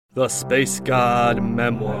The Space God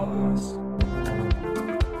Memoirs.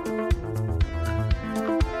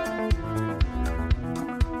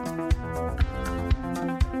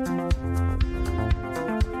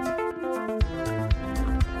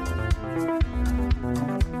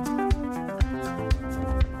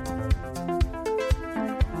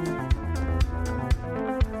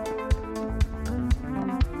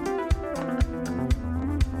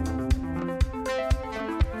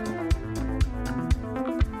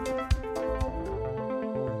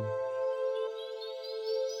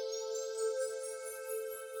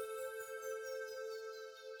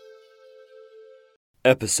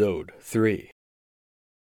 Episode 3.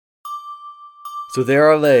 So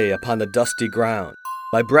there I lay upon the dusty ground,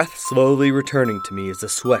 my breath slowly returning to me as the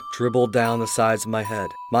sweat dribbled down the sides of my head,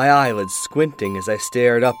 my eyelids squinting as I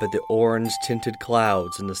stared up at the orange-tinted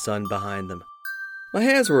clouds and the sun behind them. My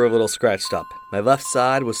hands were a little scratched up, my left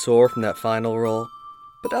side was sore from that final roll,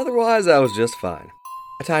 but otherwise I was just fine.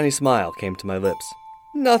 A tiny smile came to my lips.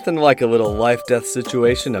 Nothing like a little life-death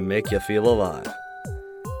situation to make you feel alive.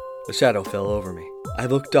 The shadow fell over me. I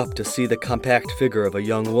looked up to see the compact figure of a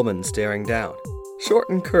young woman staring down. Short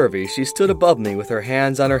and curvy, she stood above me with her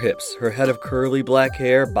hands on her hips, her head of curly black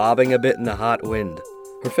hair bobbing a bit in the hot wind.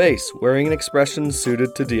 Her face wearing an expression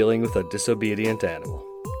suited to dealing with a disobedient animal.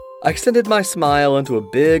 I extended my smile into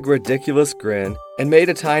a big, ridiculous grin and made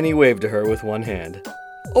a tiny wave to her with one hand.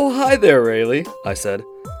 "Oh, hi there, Rayleigh," I said.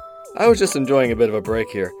 "I was just enjoying a bit of a break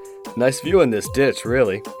here. Nice view in this ditch,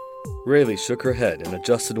 really." Rayleigh shook her head and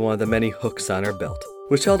adjusted one of the many hooks on her belt,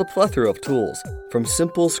 which held a plethora of tools, from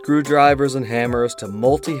simple screwdrivers and hammers to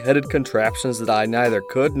multi-headed contraptions that I neither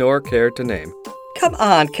could nor cared to name. "Come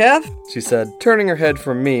on, Kev," she said, turning her head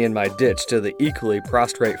from me and my ditch to the equally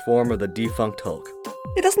prostrate form of the defunct Hulk.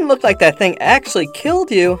 "It doesn't look like that thing actually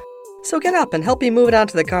killed you. So get up and help me move it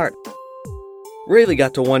onto the cart." Rayleigh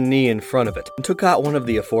got to one knee in front of it and took out one of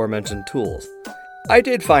the aforementioned tools. I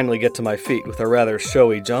did finally get to my feet with a rather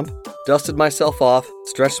showy jump, dusted myself off,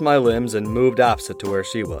 stretched my limbs, and moved opposite to where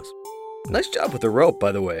she was. "Nice job with the rope,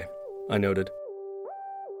 by the way," I noted.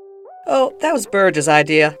 "Oh, that was Burge's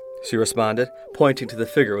idea," she responded, pointing to the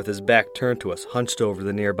figure with his back turned to us, hunched over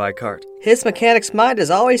the nearby cart. "His mechanic's mind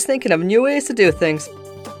is always thinking of new ways to do things."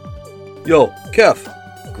 "Yo, Kef,"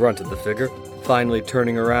 grunted the figure, finally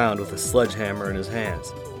turning around with a sledgehammer in his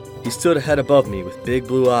hands. He stood a head above me with big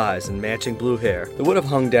blue eyes and matching blue hair that would have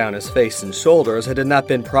hung down his face and shoulders had it not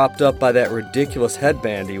been propped up by that ridiculous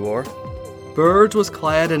headband he wore. Burge was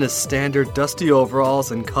clad in his standard dusty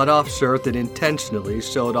overalls and cut-off shirt that intentionally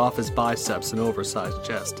showed off his biceps and oversized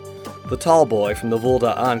chest. The tall boy from the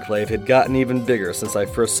Volda Enclave had gotten even bigger since I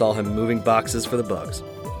first saw him moving boxes for the bugs.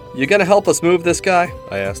 "You gonna help us move this guy?"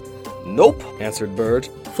 I asked. "Nope," answered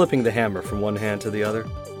Burge, flipping the hammer from one hand to the other.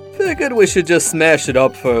 "Figured we should just smash it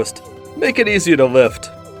up first. Make it easier to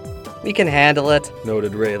lift." "We can handle it,"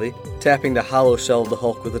 noted Rayleigh, tapping the hollow shell of the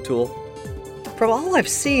Hulk with a tool. "From all I've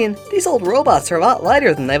seen, these old robots are a lot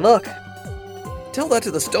lighter than they look." "Tell that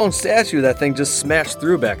to the stone statue that thing just smashed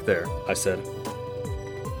through back there," I said.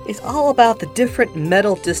 "It's all about the different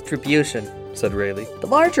metal distribution," said Rayleigh. "The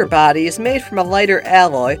larger body is made from a lighter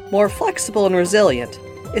alloy, more flexible and resilient.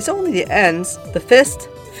 It's only the ends, the fist,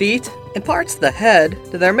 feet, and parts of the head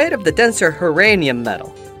that are made of the denser uranium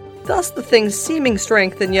metal. Thus the thing's seeming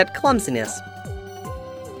strength and yet clumsiness."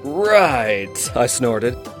 "Right," I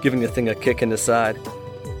snorted, giving the thing a kick in the side.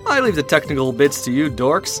 "I leave the technical bits to you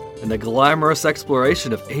dorks, and the glamorous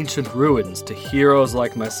exploration of ancient ruins to heroes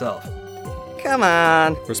like myself." "Come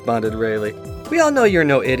on," responded Rayleigh. "We all know you're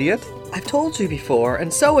no idiot. I've told you before,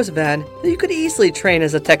 and so has Ben, that you could easily train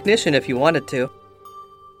as a technician if you wanted to."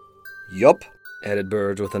 "Yup," added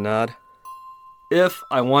Burge with a nod. "If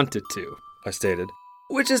I wanted to," I stated.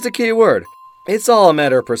 Which is the key word. It's all a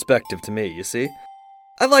matter of perspective to me, you see.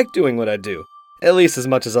 I like doing what I do, at least as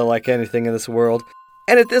much as I like anything in this world.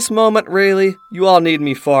 And at this moment, Rayleigh, you all need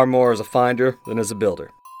me far more as a finder than as a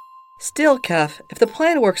builder. "Still, Kef, if the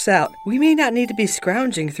plan works out, we may not need to be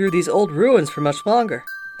scrounging through these old ruins for much longer.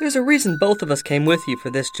 There's a reason both of us came with you for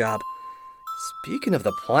this job." "Speaking of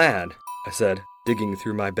the plan," I said, digging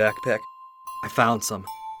through my backpack, "I found some."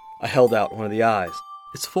 I held out one of the eyes,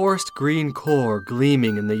 its forest green core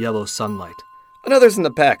gleaming in the yellow sunlight. "Another's in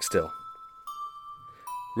the pack still."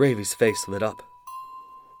 Raleigh's face lit up.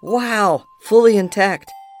 "Wow, fully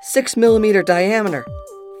intact, 6mm diameter.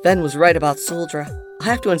 Ben was right about Suldra. I'll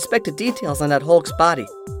have to inspect the details on that Hulk's body,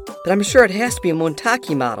 but I'm sure it has to be a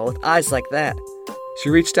Muntaki model with eyes like that." She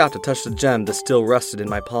reached out to touch the gem that still rested in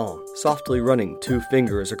my palm, softly running 2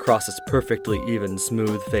 fingers across its perfectly even,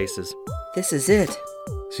 smooth faces. "This is it,"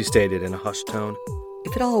 she stated in a hushed tone.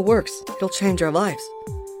 "If it all works, it'll change our lives.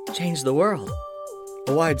 change the world.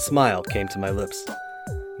 A wide smile came to my lips.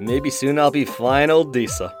 Maybe soon I'll be flying old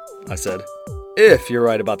Disa, I said. If you're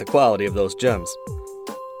right about the quality of those gems.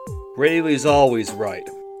 Rayleigh's always right,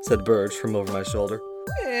 said Burge from over my shoulder.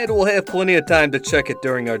 And we'll have plenty of time to check it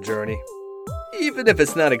during our journey. Even if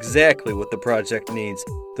it's not exactly what the project needs,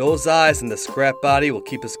 those eyes and the scrap body will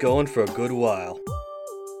keep us going for a good while.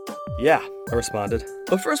 Yeah, I responded.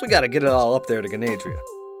 But first we gotta get it all up there to Ganadria.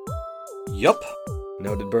 Yup,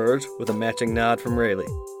 noted Burge with a matching nod from Rayleigh.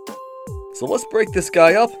 So let's break this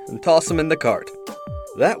guy up and toss him in the cart.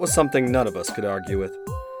 That was something none of us could argue with.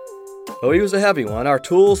 Though he was a heavy one, our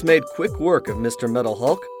tools made quick work of Mr. Metal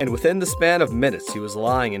Hulk, and within the span of minutes he was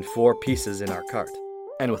lying in 4 pieces in our cart.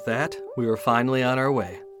 And with that, we were finally on our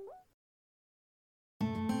way.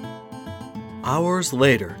 Hours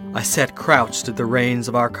later, I sat crouched at the reins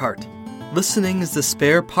of our cart, listening as the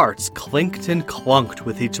spare parts clinked and clunked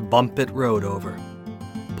with each bump it rode over.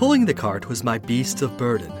 Pulling the cart was my beast of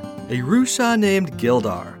burden, a Rusha named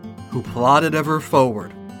Gildar, who plodded ever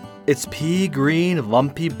forward, its pea-green,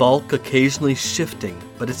 lumpy bulk occasionally shifting,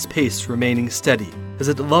 but its pace remaining steady as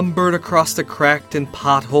it lumbered across the cracked and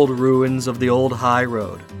potholed ruins of the old high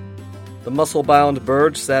road. The muscle-bound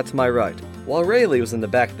Burge sat to my right, while Rayleigh was in the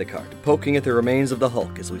back of the cart, poking at the remains of the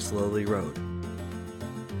Hulk as we slowly rode.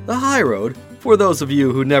 The high road, for those of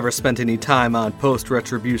you who never spent any time on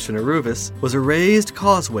post-retribution Aruvis, was a raised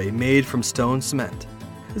causeway made from stone cement.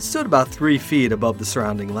 It stood about 3 feet above the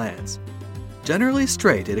surrounding lands. Generally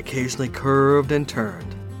straight, it occasionally curved and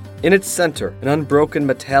turned. In its center, an unbroken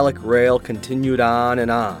metallic rail continued on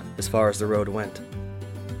and on as far as the road went.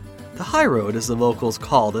 The high road, as the locals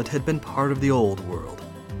called it, had been part of the old world.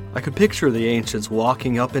 I could picture the ancients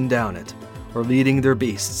walking up and down it, or leading their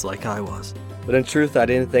beasts like I was. But in truth, I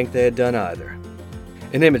didn't think they had done either.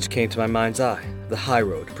 An image came to my mind's eye, the high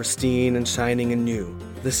road, pristine and shining and new,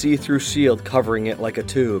 the see-through shield covering it like a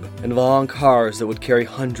tube, and long cars that would carry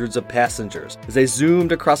hundreds of passengers as they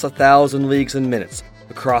zoomed across 1,000 leagues in minutes,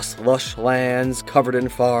 across lush lands covered in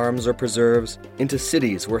farms or preserves, into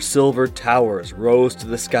cities where silver towers rose to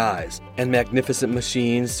the skies, and magnificent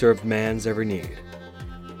machines served man's every need.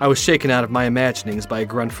 I was shaken out of my imaginings by a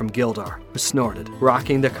grunt from Gildar, who snorted,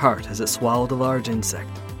 rocking the cart as it swallowed a large insect.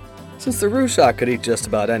 Since the Rusha could eat just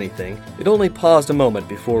about anything, it only paused a moment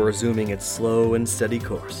before resuming its slow and steady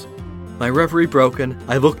course. My reverie broken,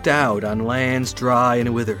 I looked out on lands dry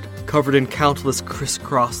and withered, covered in countless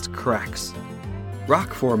crisscrossed cracks.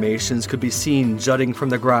 Rock formations could be seen jutting from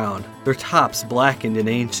the ground, their tops blackened in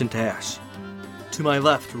ancient ash. To my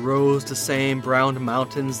left rose the same brown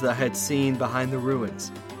mountains that I had seen behind the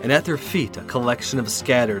ruins, and at their feet a collection of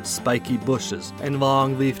scattered, spiky bushes and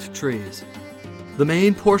long-leafed trees. The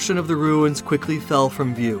main portion of the ruins quickly fell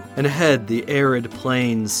from view, and ahead the arid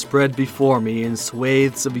plains spread before me in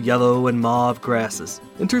swathes of yellow and mauve grasses,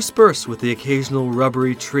 interspersed with the occasional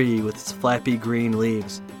rubbery tree with its flappy green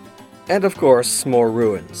leaves. And of course, more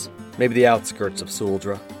ruins, maybe the outskirts of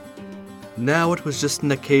Suldra. Now it was just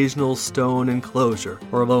an occasional stone enclosure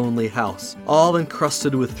or lonely house, all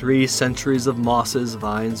encrusted with 3 centuries of mosses,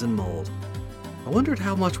 vines, and mold. I wondered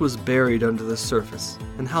how much was buried under the surface,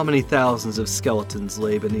 and how many thousands of skeletons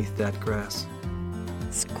lay beneath that grass.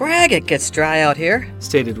 Scrag, it gets dry out here,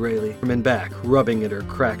 stated Rayleigh from in back, rubbing at her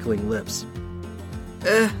crackling lips.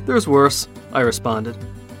 There's worse, I responded.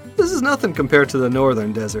 This is nothing compared to the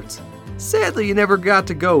northern deserts. Sadly, you never got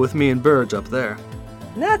to go with me and Burge up there.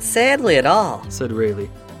 Not sadly at all, said Rayleigh.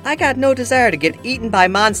 I got no desire to get eaten by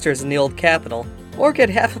monsters in the old capital, or get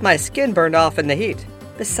half of my skin burned off in the heat.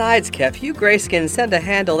 Besides, Kev, you grayskins tend to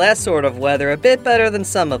handle that sort of weather a bit better than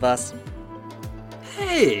some of us.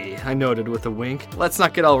 Hey, I noted with a wink. Let's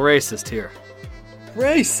not get all racist here.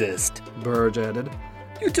 Racist? Burge added.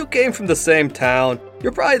 You two came from the same town.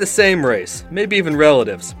 You're probably the same race, maybe even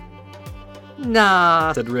relatives.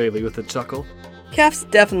 Nah, said Rayleigh with a chuckle. Kev's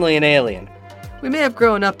definitely an alien. We may have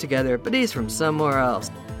grown up together, but he's from somewhere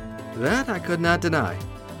else. That I could not deny.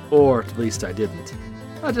 Or at least I didn't.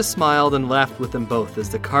 I just smiled and laughed with them both as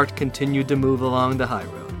the cart continued to move along the high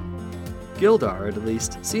road. Gildar, at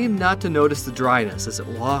least, seemed not to notice the dryness as it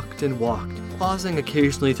walked and walked, pausing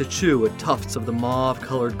occasionally to chew at tufts of the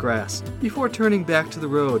mauve-colored grass before turning back to the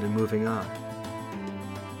road and moving on.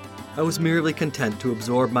 I was merely content to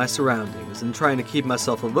absorb my surroundings and trying to keep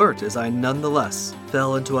myself alert as I nonetheless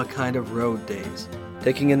fell into a kind of road daze,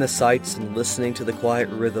 taking in the sights and listening to the quiet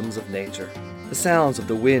rhythms of nature. The sounds of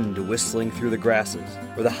the wind whistling through the grasses,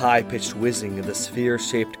 or the high-pitched whizzing of the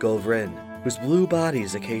sphere-shaped Golvrin, whose blue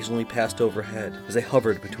bodies occasionally passed overhead as they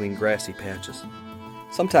hovered between grassy patches.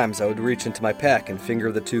 Sometimes I would reach into my pack and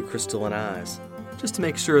finger the 2 crystalline eyes, just to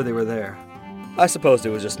make sure they were there. I suppose it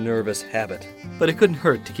was just nervous habit, but it couldn't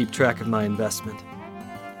hurt to keep track of my investment.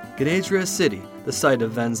 Ganadria City, the site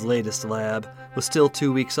of Ven's latest lab, was still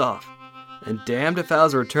 2 weeks off, and damned if I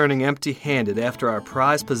was returning empty-handed after our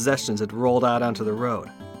prized possessions had rolled out onto the road.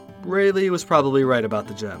 Rayleigh was probably right about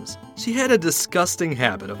the gems. She had a disgusting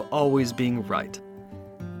habit of always being right.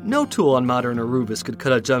 No tool on modern Arubis could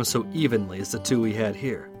cut a gem so evenly as the two we had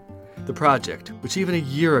here. The project, which even a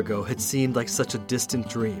year ago had seemed like such a distant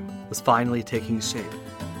dream, was finally taking shape.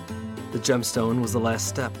 The gemstone was the last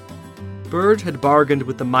step. Burge had bargained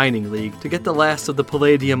with the mining league to get the last of the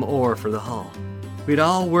palladium ore for the hull. We'd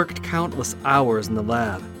all worked countless hours in the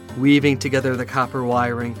lab, weaving together the copper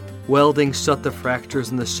wiring, welding shut the fractures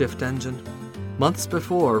in the shift engine. Months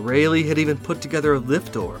before, Rayleigh had even put together a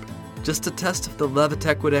lift orb, just to test if the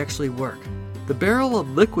Levitech would actually work. The barrel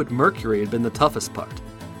of liquid mercury had been the toughest part,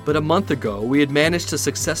 but a month ago we had managed to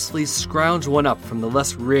successfully scrounge one up from the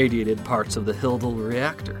less radiated parts of the Hildel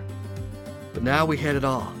reactor. But now we had it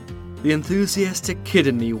all. The enthusiastic kid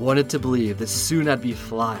in me wanted to believe that soon I'd be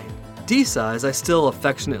flying. Disa, as I still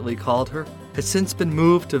affectionately called her, had since been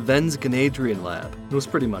moved to Ven's Ganadrian lab and was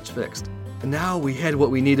pretty much fixed. And now we had what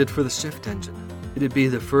we needed for the shift engine. It'd be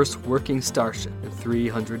the first working starship in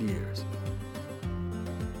 300 years.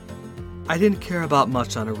 I didn't care about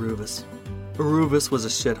much on Arubis. Arubis was a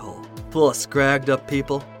shithole, full of scragged-up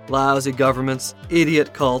people, lousy governments,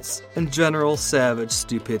 idiot cults, and general savage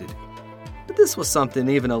stupidity. But this was something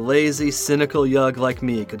even a lazy, cynical yug like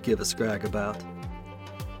me could give a scrag about.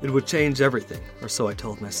 It would change everything, or so I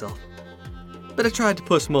told myself. But I tried to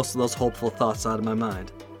push most of those hopeful thoughts out of my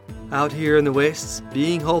mind. Out here in the wastes,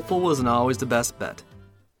 being hopeful wasn't always the best bet.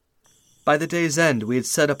 By the day's end, we had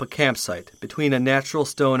set up a campsite between a natural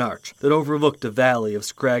stone arch that overlooked a valley of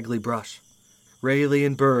scraggly brush. Rayleigh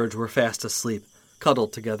and Burge were fast asleep,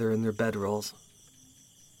 cuddled together in their bedrolls.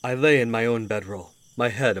 I lay in my own bedroll, my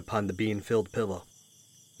head upon the bean-filled pillow.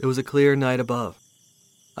 It was a clear night above.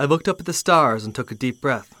 I looked up at the stars and took a deep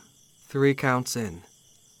breath. 3 counts in.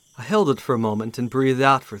 I held it for a moment and breathed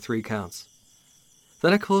out for 3 counts.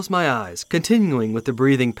 Then I closed my eyes, continuing with the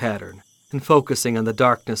breathing pattern and focusing on the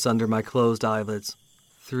darkness under my closed eyelids.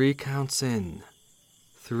 3 counts in.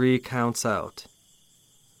 3 counts out.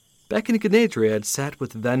 Back in Ganadria, I'd sat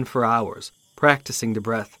with Ven for hours, practicing the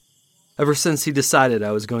breath, ever since he decided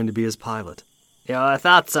I was going to be his pilot. Your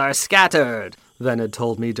thoughts are scattered, Ven had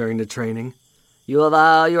told me during the training. You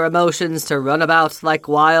allow your emotions to run about like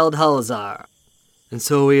wild hulls are. And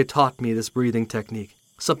so he had taught me this breathing technique,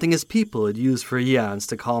 something his people had used for eons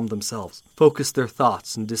to calm themselves, focus their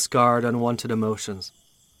thoughts, and discard unwanted emotions.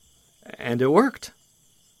 And it worked.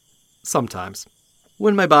 Sometimes.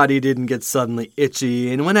 When my body didn't get suddenly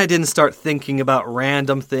itchy, and when I didn't start thinking about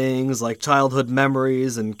random things like childhood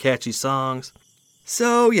memories and catchy songs.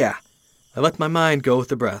 So, yeah, I let my mind go with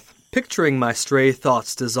the breath, picturing my stray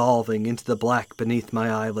thoughts dissolving into the black beneath my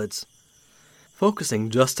eyelids, focusing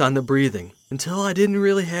just on the breathing until I didn't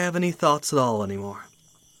really have any thoughts at all anymore.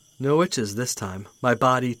 No itches this time, my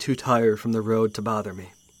body too tired from the road to bother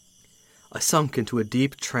me. I sunk into a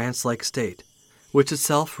deep trance-like state, which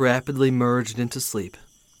itself rapidly merged into sleep.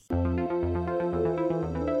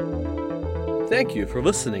 Thank you for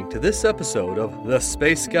listening to this episode of The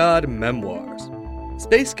Space God Memoirs.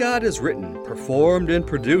 Space God is written, performed, and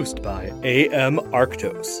produced by A.M.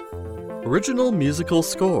 Arctos. Original musical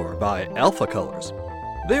score by Alpha Colors.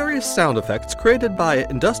 Various sound effects created by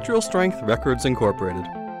Industrial Strength Records Incorporated.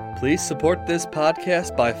 Please support this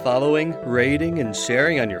podcast by following, rating, and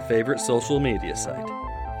sharing on your favorite social media site.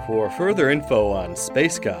 For further info on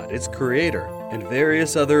Space God, its creator, and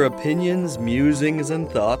various other opinions, musings, and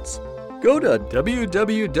thoughts, go to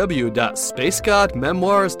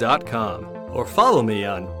www.spacegodmemoirs.com or follow me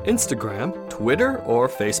on Instagram, Twitter, or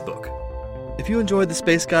Facebook. If you enjoyed the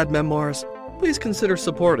Space God Memoirs, please consider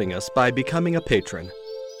supporting us by becoming a patron.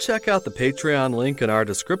 Check out the Patreon link in our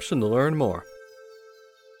description to learn more.